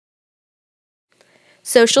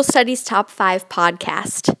Social Studies Top 5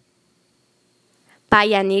 podcast by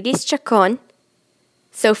Yaniris Chacon,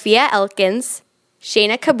 Sophia Elkins,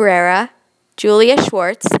 Shayna Cabrera, Julia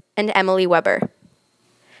Schwartz, and Emily Weber.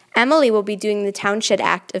 Emily will be doing the Townshend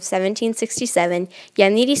Act of 1767,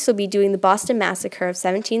 Yaniris will be doing the Boston Massacre of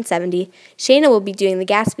 1770, Shayna will be doing the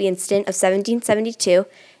Gatsby Incident of 1772,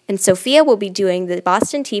 and Sophia will be doing the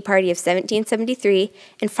Boston Tea Party of 1773,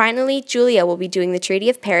 and finally, Julia will be doing the Treaty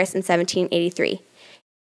of Paris in 1783.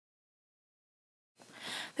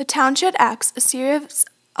 The Townshend Acts, a series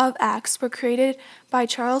of acts, were created by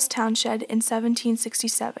Charles Townshend in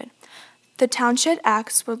 1767. The Townshend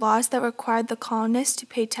Acts were laws that required the colonists to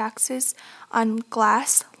pay taxes on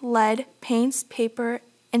glass, lead, paints, paper,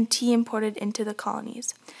 and tea imported into the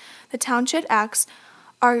colonies. The Townshend Acts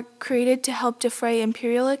are created to help defray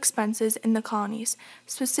imperial expenses in the colonies.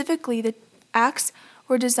 Specifically, the acts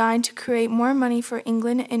were designed to create more money for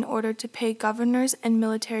England in order to pay governors and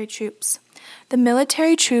military troops. The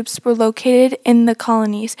military troops were located in the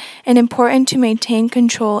colonies and important to maintain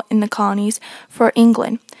control in the colonies for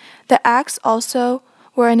England. The acts also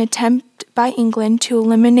were an attempt by England to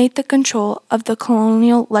eliminate the control of the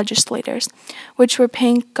colonial legislators, which were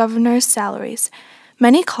paying governors' salaries.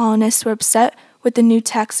 Many colonists were upset with the new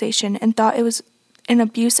taxation and thought it was an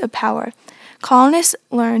abuse of power. Colonists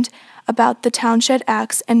learned about the Townshend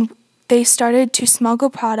Acts and they started to smuggle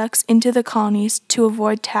products into the colonies to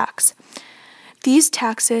avoid tax. These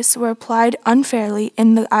taxes were applied unfairly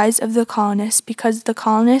in the eyes of the colonists because the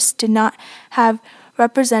colonists did not have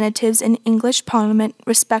representatives in English Parliament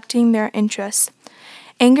respecting their interests.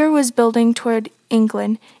 Anger was building toward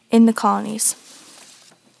England in the colonies.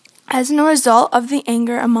 As a result of the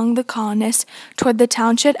anger among the colonists toward the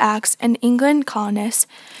Townshend Acts, and England colonists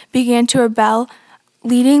began to rebel,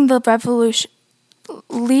 leading to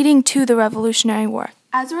the Revolutionary War.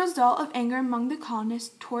 As a result of anger among the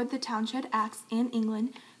colonists toward the Townshend Acts and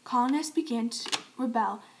England, colonists began to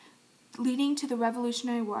rebel, leading to the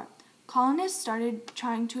Revolutionary War. Colonists started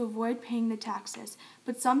trying to avoid paying the taxes,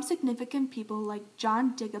 but some significant people like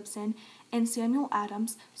John Jacobson and Samuel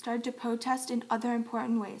Adams started to protest in other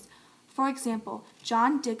important ways. For example,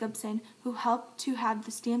 John Jacobson, who helped to have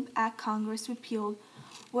the Stamp Act Congress repealed,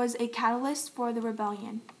 was a catalyst for the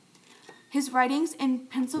rebellion. His writings in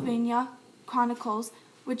Pennsylvania Chronicles,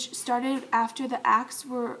 which started after the acts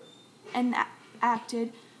were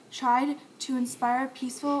enacted, tried to inspire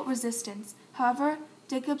peaceful resistance. However,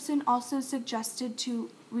 Jacobson also suggested to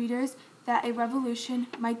readers that a revolution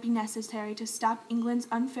might be necessary to stop England's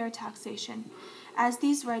unfair taxation. As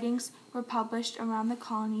these writings were published around the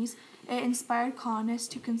colonies, it inspired colonists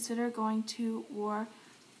to consider going to war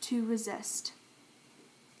to resist.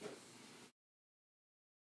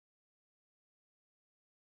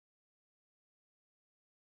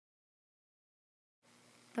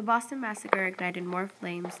 The Boston Massacre ignited more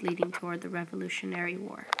flames leading toward the Revolutionary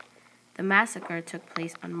War. The massacre took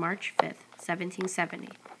place on March 5, 1770.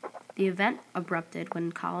 The event erupted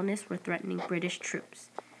when colonists were threatening British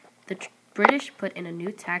troops. The British put in a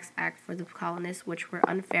new tax act for the colonists which were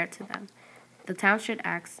unfair to them. The Townshend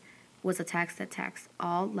Act was a tax that taxed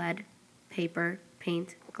all lead, paper,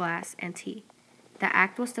 paint, glass, and tea. The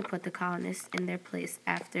act was to put the colonists in their place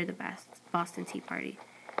after the Boston Tea Party.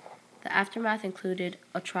 The aftermath included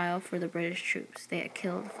a trial for the British troops. They had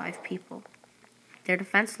killed 5 people. Their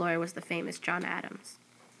defense lawyer was the famous John Adams.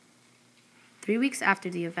 3 weeks after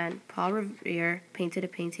the event, Paul Revere painted a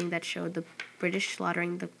painting that showed the British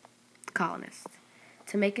slaughtering the colonists.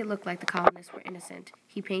 To make it look like the colonists were innocent,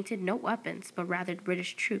 he painted no weapons, but rather the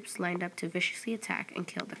British troops lined up to viciously attack and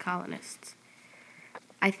kill the colonists.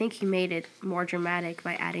 I think he made it more dramatic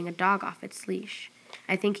by adding a dog off its leash.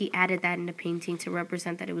 I think he added that in the painting to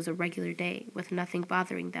represent that it was a regular day, with nothing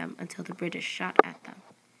bothering them until the British shot at them.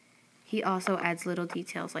 He also adds little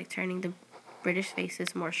details like turning the British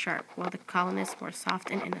faces more sharp, while the colonists more soft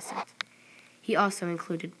and innocent. He also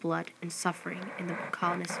included blood and suffering in the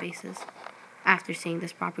colonists' faces. After seeing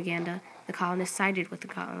this propaganda, the colonists sided with the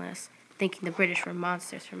colonists, thinking the British were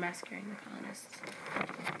monsters for massacring the colonists.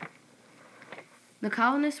 The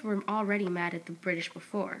colonists were already mad at the British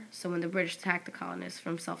before, so when the British attacked the colonists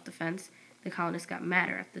from self-defense, the colonists got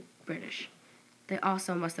madder at the British. They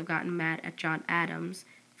also must have gotten mad at John Adams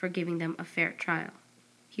for giving them a fair trial.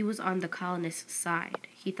 He was on the colonists' side.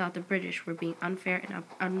 He thought the British were being unfair and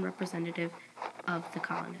unrepresentative of the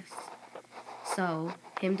colonists. So,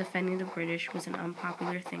 him defending the British was an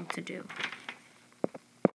unpopular thing to do.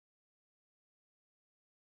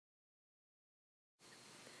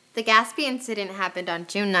 The Gaspee incident happened on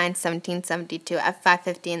June 9, 1772 at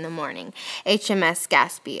 5:50 in the morning. HMS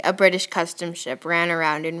Gaspee, a British customs ship, ran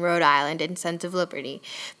around in Rhode Island in Sons of Liberty.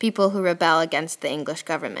 People who rebel against the English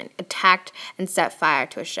government attacked and set fire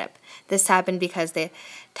to a ship. This happened because the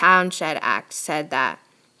Townshend Act said that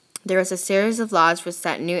there was a series of laws which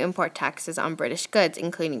set new import taxes on British goods,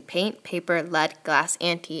 including paint, paper, lead, glass,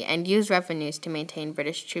 ante, and used revenues to maintain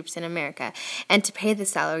British troops in America and to pay the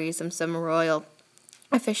salaries of some royal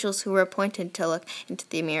officials who were appointed to look into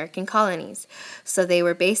the American colonies. So they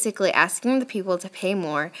were basically asking the people to pay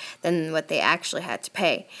more than what they actually had to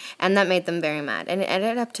pay, and that made them very mad. And it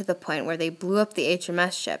ended up to the point where they blew up the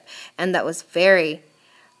HMS ship, and that was very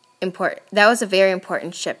important. That was a very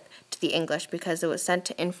important ship to the English because it was sent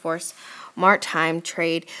to enforce maritime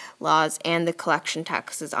trade laws and the collection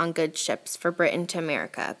taxes on good ships for Britain to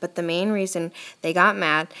America. But the main reason they got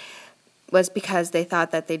mad was because they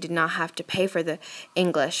thought that they did not have to pay for the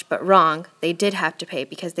English, but wrong, they did have to pay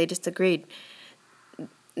because they disagreed.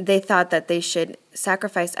 They thought that they should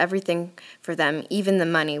sacrifice everything for them, even the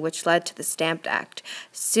money, which led to the Stamp Act.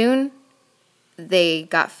 Soon, they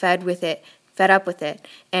got fed up with it,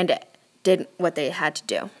 and did what they had to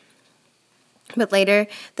do. But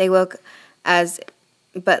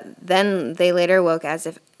then they later woke as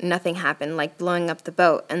if nothing happened, like blowing up the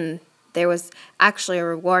boat, and there was actually a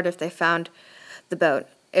reward if they found the boat.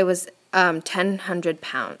 It was 100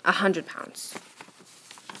 pounds.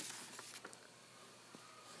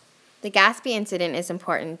 The Gaspee incident is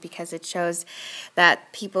important because it shows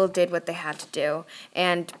that people did what they had to do,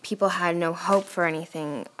 and people had no hope for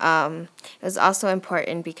anything. It was also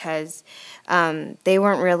important because they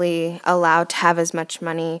weren't really allowed to have as much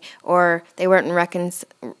money, or they weren't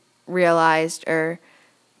realized, or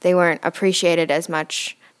they weren't appreciated as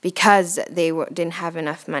much because they didn't have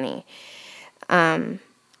enough money. The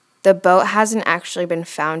boat hasn't actually been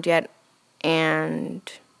found yet, and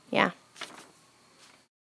yeah.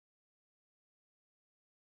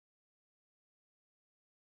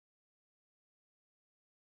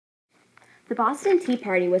 The Boston Tea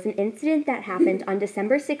Party was an incident that happened on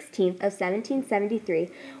December 16th of 1773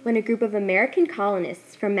 when a group of American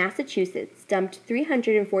colonists from Massachusetts dumped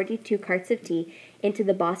 342 carts of tea into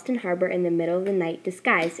the Boston harbor in the middle of the night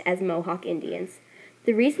disguised as Mohawk Indians.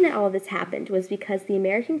 The reason that all this happened was because the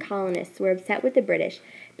American colonists were upset with the British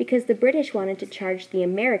because the British wanted to charge the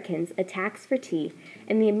Americans a tax for tea,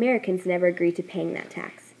 and the Americans never agreed to paying that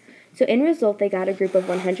tax. So in result, they got a group of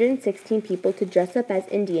 116 people to dress up as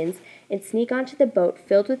Indians and sneak onto the boat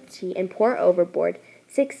filled with tea and pour overboard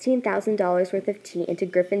 $16,000 worth of tea into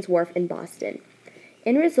Griffin's Wharf in Boston.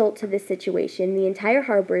 In result to this situation, the entire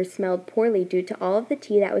harbor smelled poorly due to all of the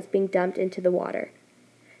tea that was being dumped into the water.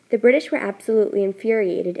 The British were absolutely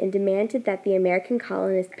infuriated and demanded that the American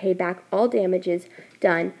colonists pay back all damages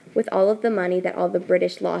done with all of the money that all the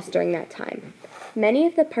British lost during that time. Many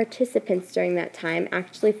of the participants during that time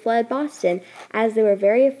actually fled Boston as they were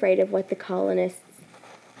very afraid of what the colonists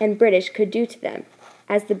and British could do to them,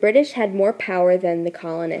 as the British had more power than the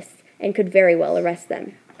colonists and could very well arrest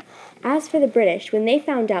them. As for the British, when they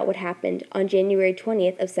found out what happened on January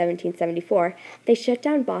 20th of 1774, they shut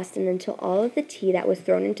down Boston until all of the tea that was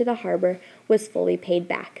thrown into the harbor was fully paid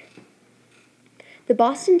back. The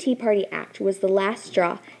Boston Tea Party Act was the last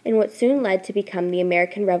straw in what soon led to become the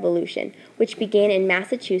American Revolution, which began in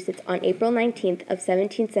Massachusetts on April 19th of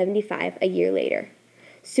 1775, a year later.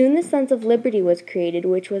 Soon the Sons of Liberty was created,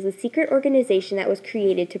 which was a secret organization that was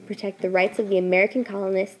created to protect the rights of the American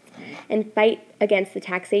colonists and fight against the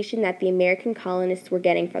taxation that the American colonists were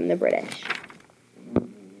getting from the British.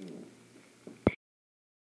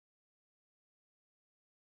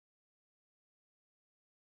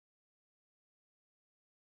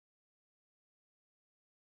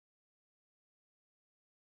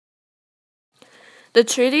 The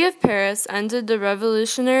Treaty of Paris ended the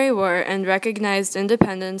Revolutionary War and recognized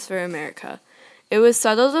independence for America. It was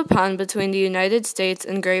settled upon between the United States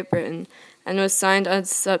and Great Britain and was signed on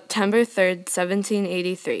September 3,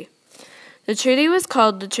 1783. The treaty was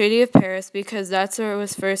called the Treaty of Paris because that's where it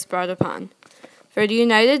was first brought upon. For the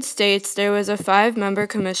United States, there was a 5-member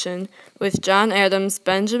commission with John Adams,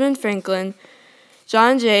 Benjamin Franklin,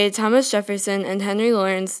 John Jay, Thomas Jefferson, and Henry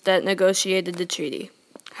Lawrence that negotiated the treaty.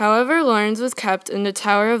 However, Lawrence was kept in the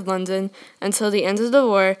Tower of London until the end of the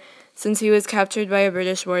war, since he was captured by a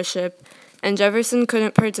British warship, and Jefferson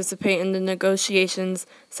couldn't participate in the negotiations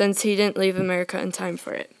since he didn't leave America in time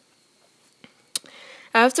for it.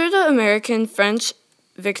 After the American-French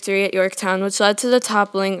victory at Yorktown, which led to the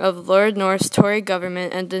toppling of Lord North's Tory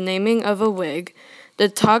government and the naming of a Whig, the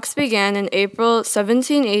talks began in April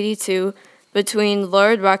 1782 between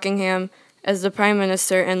Lord Rockingham as the Prime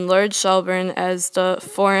Minister and Lord Shelburne as the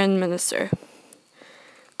Foreign Minister.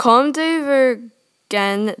 Comte de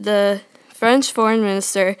Vergennes, the French Foreign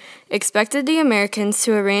Minister, expected the Americans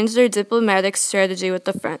to arrange their diplomatic strategy with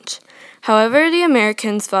the French. However, the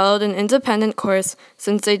Americans followed an independent course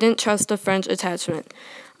since they didn't trust the French attachment.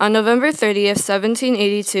 On November 30th,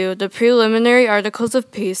 1782, the preliminary Articles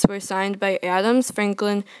of Peace were signed by Adams,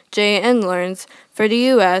 Franklin, Jay, and Lawrence for the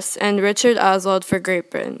U.S. and Richard Oswald for Great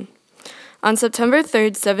Britain. On September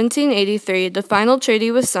 3rd, 1783, the final treaty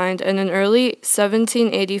was signed, and in early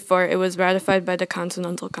 1784, it was ratified by the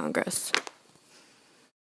Continental Congress.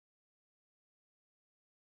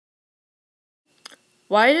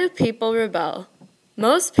 Why do people rebel?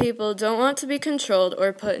 Most people don't want to be controlled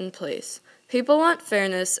or put in place. People want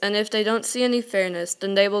fairness, and if they don't see any fairness,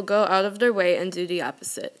 then they will go out of their way and do the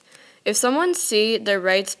opposite. If someone sees their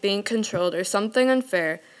rights being controlled or something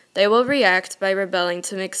unfair, they will react by rebelling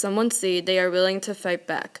to make someone see they are willing to fight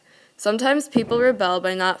back. Sometimes people rebel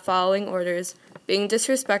by not following orders, being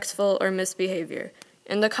disrespectful, or misbehavior.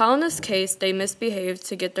 In the colonists' case, they misbehaved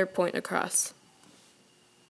to get their point across.